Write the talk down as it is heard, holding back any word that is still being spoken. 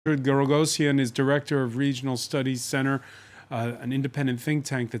Giragosian is director of Regional Studies Center, an independent think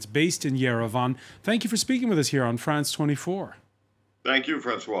tank that's based in Yerevan. Thank you for speaking with us here on France 24. Thank you,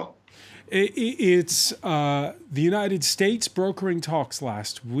 Francois. It's the United States brokering talks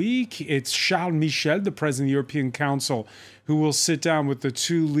last week. It's Charles Michel, the president of the European Council, who will sit down with the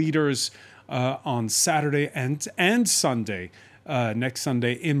two leaders on Saturday and Sunday, next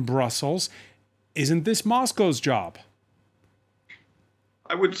Sunday in Brussels. Isn't this Moscow's job?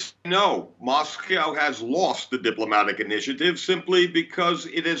 I would say no. Moscow has lost the diplomatic initiative simply because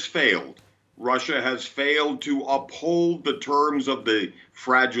it has failed. Russia has failed to uphold the terms of the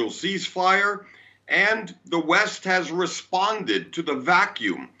fragile ceasefire, and the West has responded to the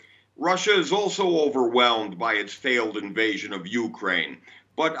vacuum. Russia is also overwhelmed by its failed invasion of Ukraine,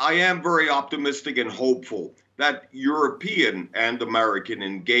 but I am very optimistic and hopeful that European and American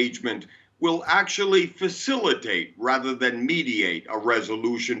engagement will actually facilitate rather than mediate a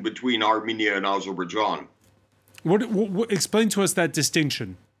resolution between Armenia and Azerbaijan. Explain to us that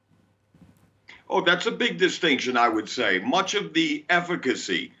distinction. Oh, that's a big distinction, I would say. Much of the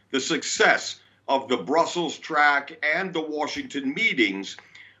efficacy, the success of the Brussels track and the Washington meetings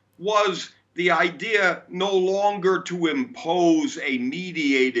was the idea no longer to impose a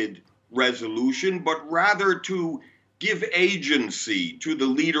mediated resolution, but rather to give agency to the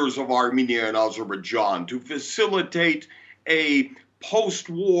leaders of Armenia and Azerbaijan to facilitate a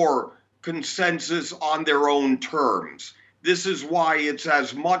post-war consensus on their own terms. This is why it's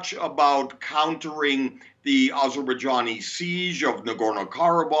as much about countering the Azerbaijani siege of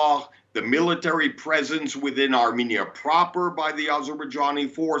Nagorno-Karabakh, the military presence within Armenia proper by the Azerbaijani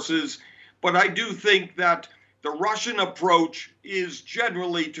forces. But I do think that the Russian approach is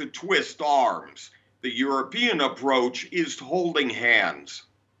generally to twist arms. The European approach is holding hands.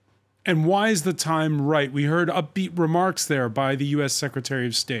 And why is the time right? We heard upbeat remarks there by the U.S. Secretary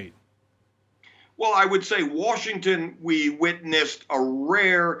of State. Well, I would say Washington, we witnessed a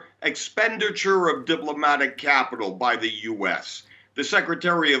rare expenditure of diplomatic capital by the U.S. The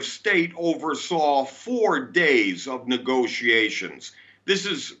Secretary of State oversaw 4 days of negotiations. This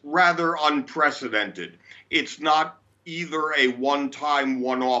is rather unprecedented. It's not either a one-time,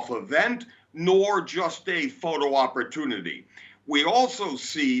 one-off event, nor just a photo opportunity. We also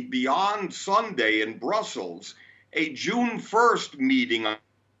see beyond Sunday in Brussels a June 1st meeting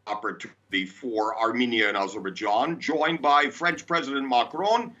opportunity for Armenia and Azerbaijan, joined by French President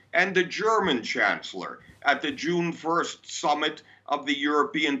Macron and the German Chancellor at the June 1st summit of the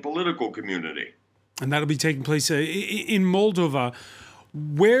European political community. And that'll be taking place in Moldova.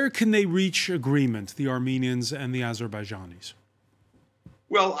 Where can they reach agreement, the Armenians and the Azerbaijanis?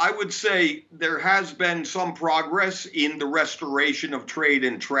 Well, I would say there has been some progress in the restoration of trade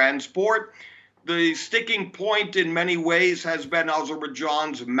and transport. The sticking point in many ways has been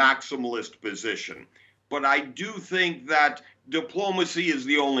Azerbaijan's maximalist position. But I do think that diplomacy is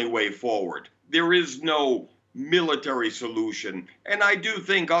the only way forward. There is no military solution. And I do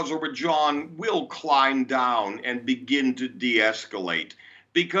think Azerbaijan will climb down and begin to de-escalate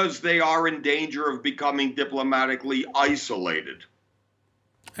because they are in danger of becoming diplomatically isolated.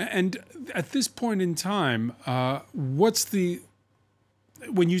 And at this point in time, when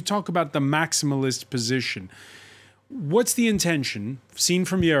you talk about the maximalist position, what's the intention, seen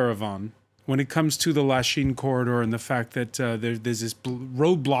from Yerevan, when it comes to the Lashin corridor and the fact that there's this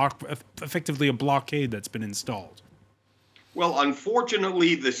roadblock, effectively a blockade that's been installed? Well,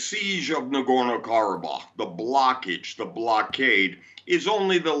 unfortunately, the siege of Nagorno-Karabakh, the blockage, the blockade, is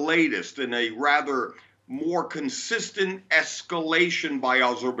only the latest in a rather more consistent escalation by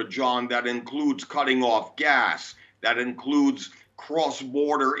Azerbaijan that includes cutting off gas, that includes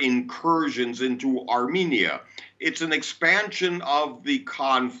cross-border incursions into Armenia. It's an expansion of the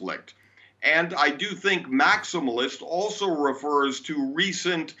conflict. And I do think maximalist also refers to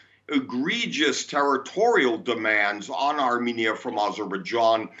recent egregious territorial demands on Armenia from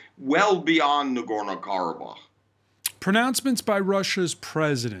Azerbaijan, well beyond Nagorno-Karabakh. Pronouncements by Russia's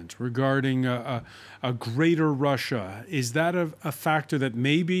president regarding a greater Russia, is that a factor that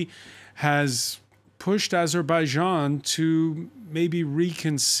maybe has pushed Azerbaijan to maybe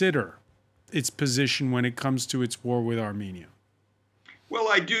reconsider its position when it comes to its war with Armenia? Well,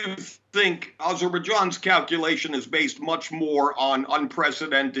 I do think Azerbaijan's calculation is based much more on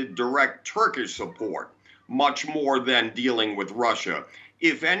unprecedented direct Turkish support, much more than dealing with Russia.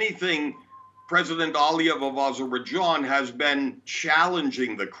 If anything, President Aliyev of Azerbaijan has been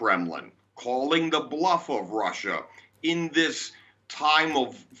challenging the Kremlin, calling the bluff of Russia in this time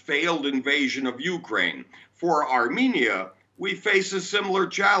of failed invasion of Ukraine. For Armenia, we face a similar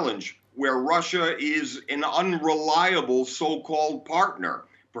challenge where Russia is an unreliable so-called partner.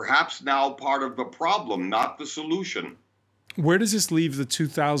 perhaps now part of the problem, not the solution. Where does this leave the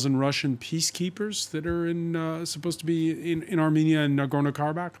 2,000 Russian peacekeepers that are supposed to be in Armenia and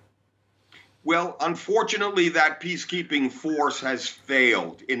Nagorno-Karabakh? Well, unfortunately, that peacekeeping force has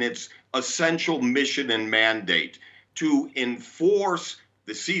failed in its essential mission and mandate to enforce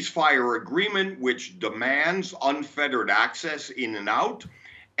the ceasefire agreement, which demands unfettered access in and out.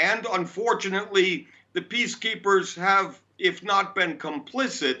 And unfortunately, the peacekeepers have, if not been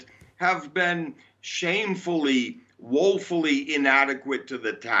complicit, have been shamefully, woefully inadequate to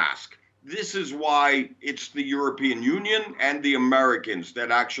the task. This is why it's the European Union and the Americans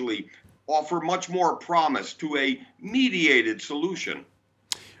that actually offer much more promise to a mediated solution.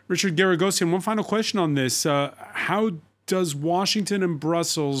 Richard Giragosian, one final question on this. How does Washington and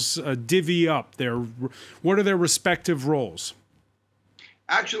Brussels divvy up what are their respective roles?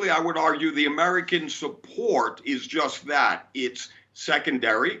 Actually, I would argue the American support is just that. It's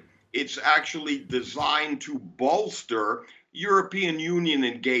secondary. It's actually designed to bolster European Union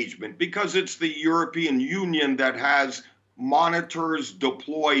engagement because it's the European Union that has monitors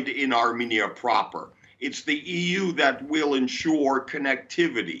deployed in Armenia proper. It's the EU that will ensure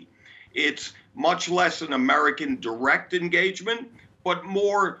connectivity. It's much less an American direct engagement, but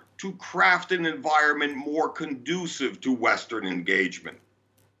more to craft an environment more conducive to Western engagement.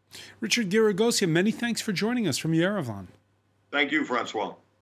 Richard Giragosian, many thanks for joining us from Yerevan. Thank you, François.